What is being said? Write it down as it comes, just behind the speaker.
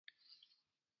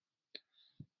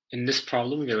In this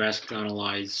problem, we are asked to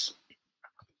analyze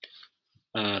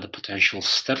the potential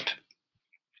step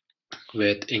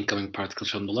with incoming particles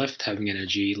from the left having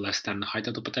energy less than the height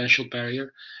of the potential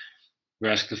barrier.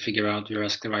 We're asked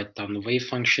to write down the wave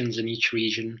functions in each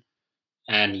region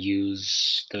and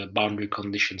use the boundary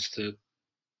conditions to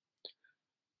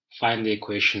find the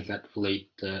equations that relate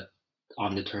the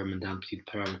undetermined amplitude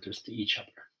parameters to each other.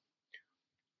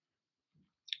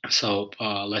 So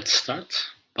let's start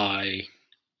by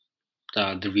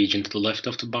the region to the left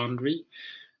of the boundary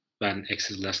when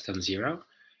x is less than 0.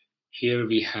 Here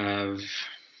we have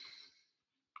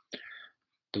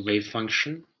the wave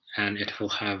function, and it will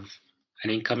have an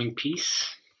incoming piece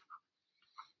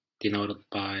denoted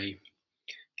by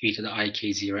e to the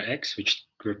ik0x, which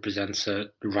represents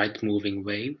a right-moving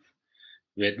wave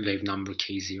with wave number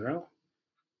k0,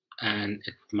 and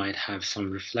it might have some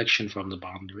reflection from the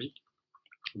boundary,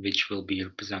 which will be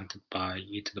represented by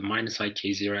e to the minus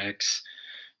ik0x,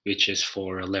 which is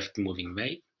for a left-moving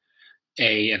wave.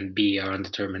 A and B are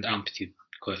undetermined amplitude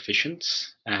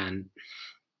coefficients, and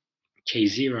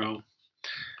k0,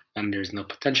 and there's no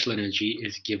potential energy,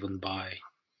 is given by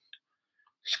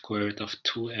square root of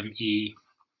 2me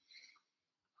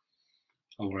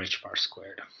over h bar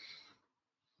squared.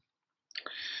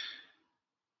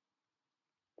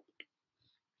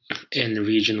 In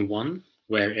region 1,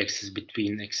 where x is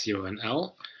between x0 and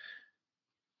L,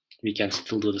 we can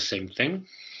still do the same thing.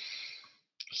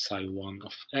 Psi1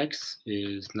 of x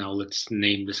is, now let's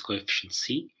name this coefficient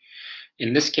c.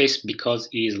 In this case, because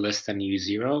e is less than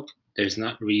u0, there's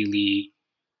not really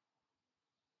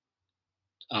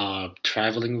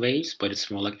traveling waves, but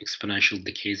it's more like exponential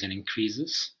decays and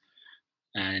increases.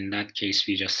 And in that case,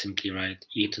 we just simply write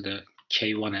e to the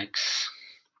k1x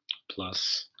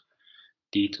plus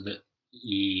d to the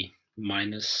e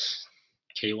minus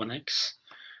k1x,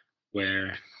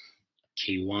 where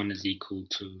k1 is equal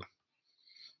to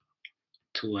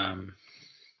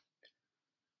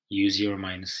u0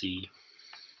 minus e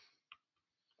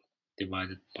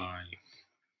divided by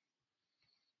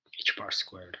h bar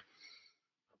squared.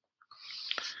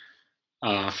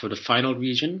 For the final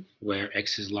region, where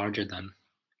x is larger than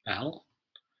L,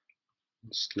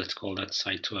 let's call that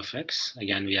psi2 of x.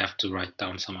 Again, we have to write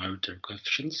down some arbitrary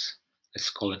coefficients.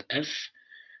 Let's call it f.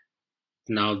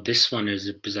 Now this one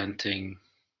is representing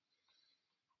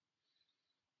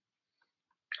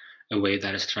a wave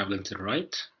that is traveling to the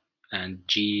right, and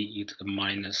g e to the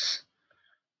minus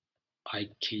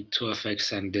ik2 of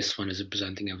x, and this one is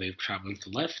representing a wave traveling to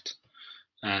the left.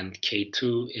 And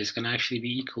k2 is going to actually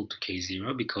be equal to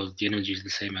k0 because the energy is the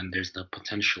same and there's the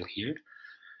potential here.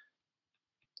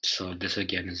 So this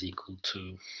again is equal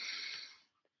to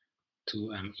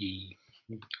 2me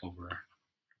over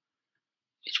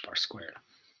h bar squared.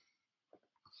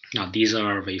 Now these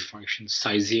are our wave functions.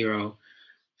 Psi0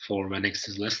 for when x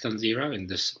is less than 0 in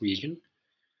this region,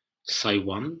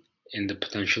 psi1 in the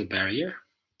potential barrier,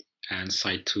 and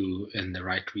psi2 in the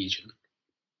right region.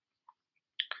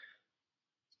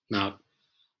 Now,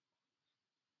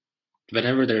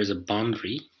 whenever there is a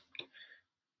boundary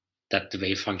that the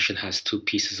wave function has two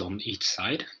pieces on each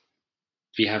side,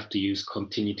 we have to use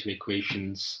continuity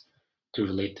equations to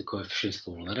relate the coefficients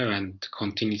to one another, and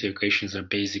continuity equations are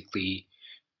basically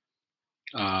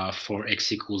for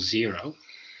x equals 0,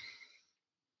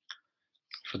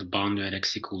 for the boundary at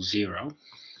x equals 0,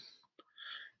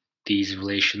 these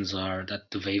relations are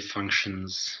that the wave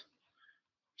functions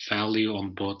value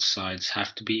on both sides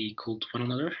have to be equal to one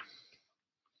another,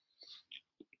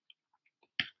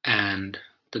 and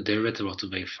the derivative of the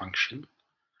wave function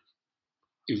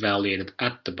evaluated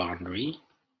at the boundary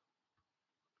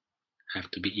have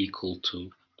to be equal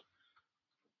to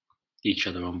each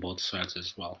other on both sides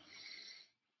as well.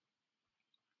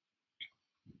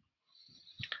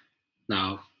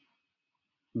 Now,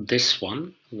 this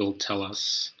one will tell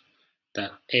us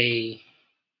that a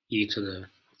e to the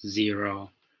 0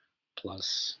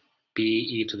 plus b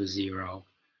e to the 0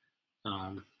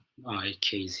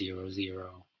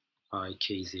 ik00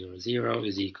 ik00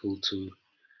 is equal to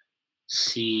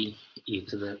c e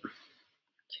to the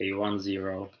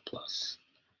k10 plus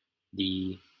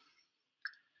d,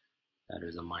 that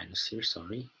is a minus here,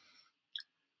 sorry,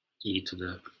 e to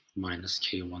the minus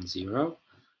k10.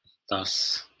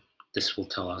 Thus, this will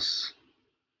tell us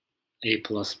a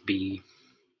plus b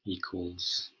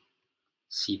equals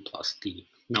c plus d.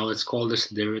 Now let's call this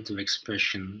derivative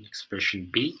expression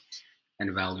b and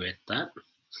evaluate that.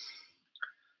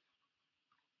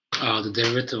 The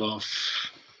derivative of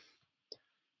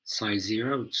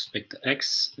psi0 with respect to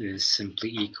x is simply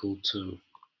equal to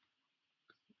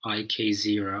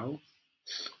ik0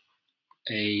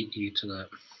 a e to the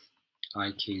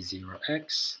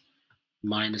ik0x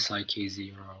minus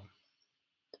ik0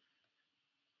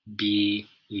 b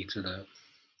e to the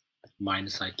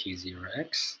minus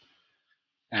ik0x.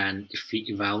 And if we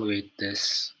evaluate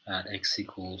this at x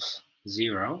equals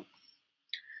 0,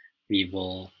 we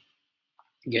will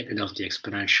get rid of the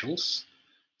exponentials.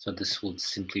 So this would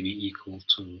simply be equal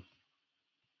to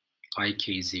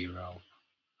ik0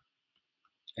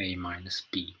 a minus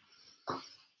b.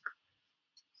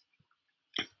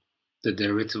 The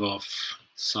derivative of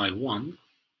psi1 with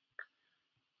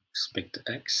respect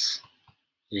to x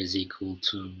is equal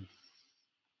to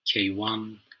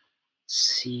k1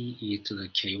 c e to the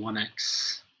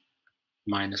k1x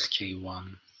minus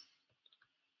k1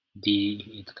 d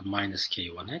e to the minus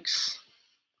k1x.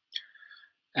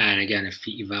 And again, if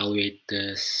we evaluate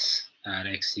this at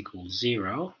x equals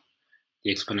 0,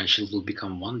 the exponential will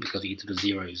become 1 because e to the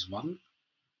 0 is 1.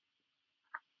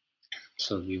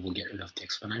 So we will get rid of the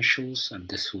exponentials, and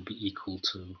this will be equal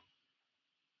to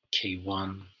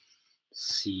k1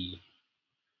 c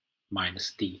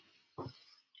minus d.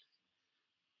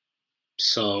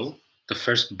 So the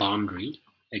first boundary,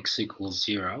 x equals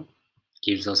 0,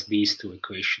 gives us these two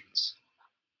equations.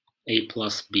 A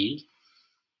plus b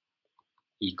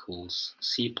equals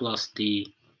c plus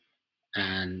d,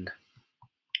 and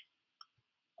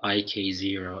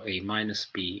ik0 a minus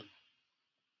b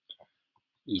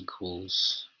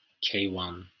equals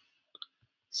k1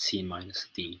 c minus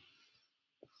d.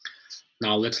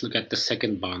 Now let's look at the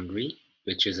second boundary,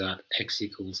 which is at x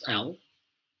equals L.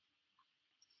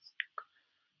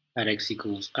 At x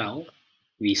equals L,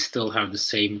 we still have the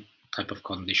same type of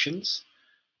conditions.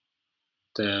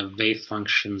 The wave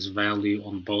function's value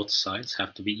on both sides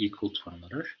have to be equal to one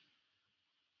another.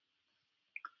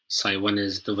 Psi1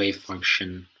 is the wave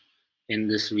function in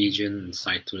this region, and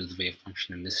psi2 is the wave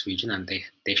function in this region, and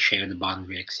they share the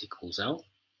boundary x equals L.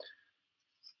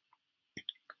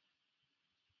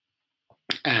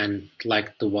 And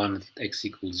like the one at x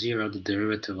equals 0, the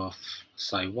derivative of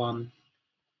psi1 with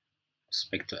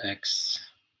respect to x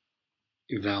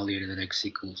evaluated at x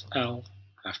equals L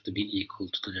have to be equal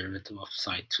to the derivative of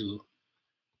psi2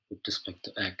 with respect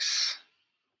to x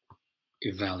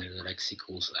evaluated at x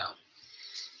equals L.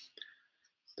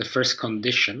 The first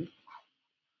condition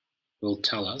will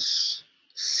tell us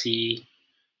c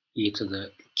e to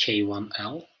the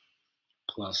k1L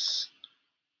plus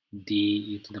d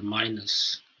e to the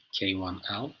minus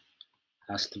k1L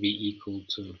has to be equal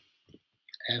to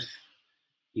f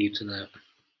e to the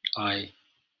I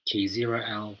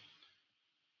k0L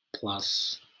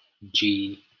plus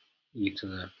g e to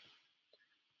the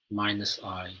minus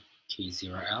I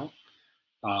k0L.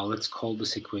 Let's call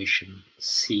this equation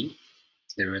C,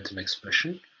 derivative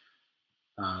expression.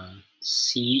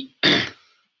 C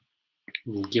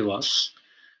will give us,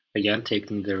 again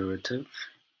taking the derivative,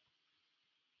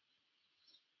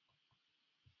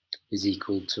 is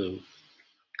equal to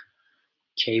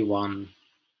k1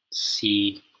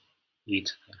 c e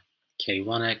to the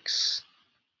k1x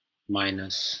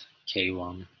minus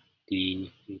k1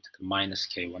 d e to the minus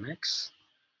k1x.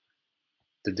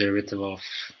 The derivative of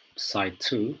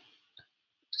psi2 with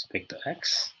respect to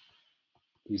x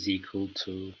is equal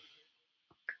to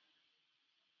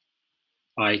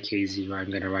ik0. I'm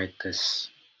going to write this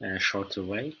in a shorter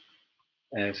way.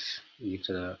 F e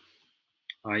to the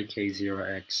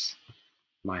ik0x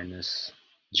minus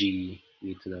g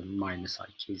e to the minus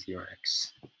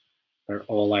ik0x. But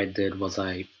all I did was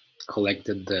I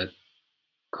collected the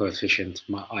coefficient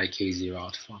ik0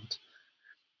 out front.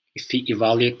 If we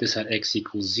evaluate this at x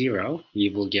equals 0, we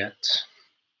will get,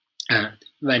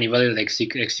 when evaluate x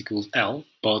equals L,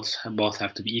 both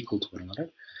have to be equal to one another.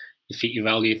 If we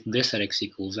evaluate this at x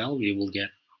equals L, we will get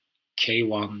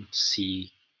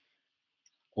k1c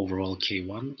overall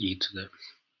k1 e to the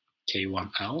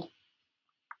k1L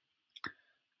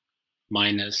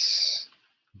minus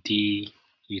d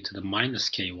e to the minus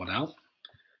k1L.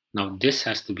 Now this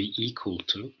has to be equal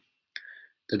to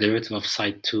the derivative of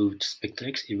psi2 with respect to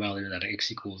x evaluated at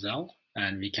x equals L,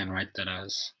 and we can write that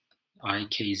as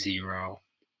ik0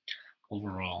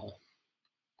 overall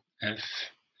f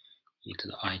e to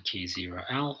the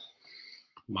ik0L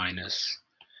minus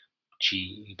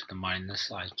g e to the minus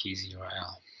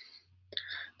ik0L.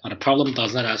 Now the problem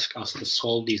does not ask us to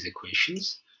solve these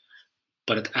equations,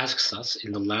 but it asks us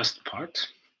in the last part,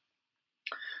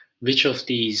 which of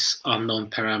these unknown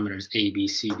parameters a, b,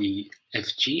 c, d,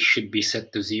 f, g should be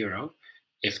set to 0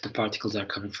 if the particles are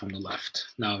coming from the left.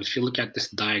 Now, if you look at this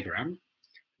diagram,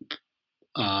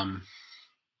 the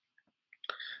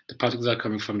particles are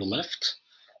coming from the left,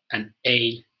 and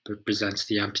a represents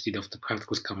the amplitude of the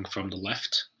particles coming from the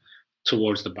left,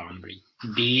 towards the boundary.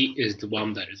 B is the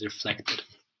one that is reflected.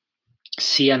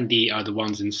 C and D are the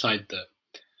ones inside the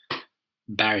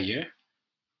barrier.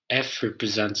 F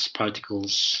represents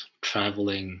particles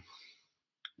traveling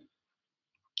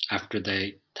after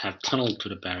they have tunneled to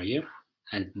the barrier,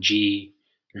 and G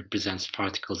represents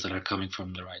particles that are coming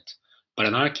from the right. But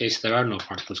in our case, there are no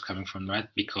particles coming from the right,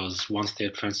 because once they're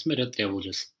transmitted, they will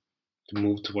just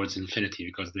move towards infinity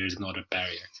because there is no other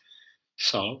barrier.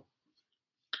 So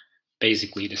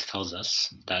basically, this tells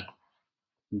us that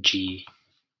G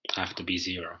have to be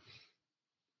 0.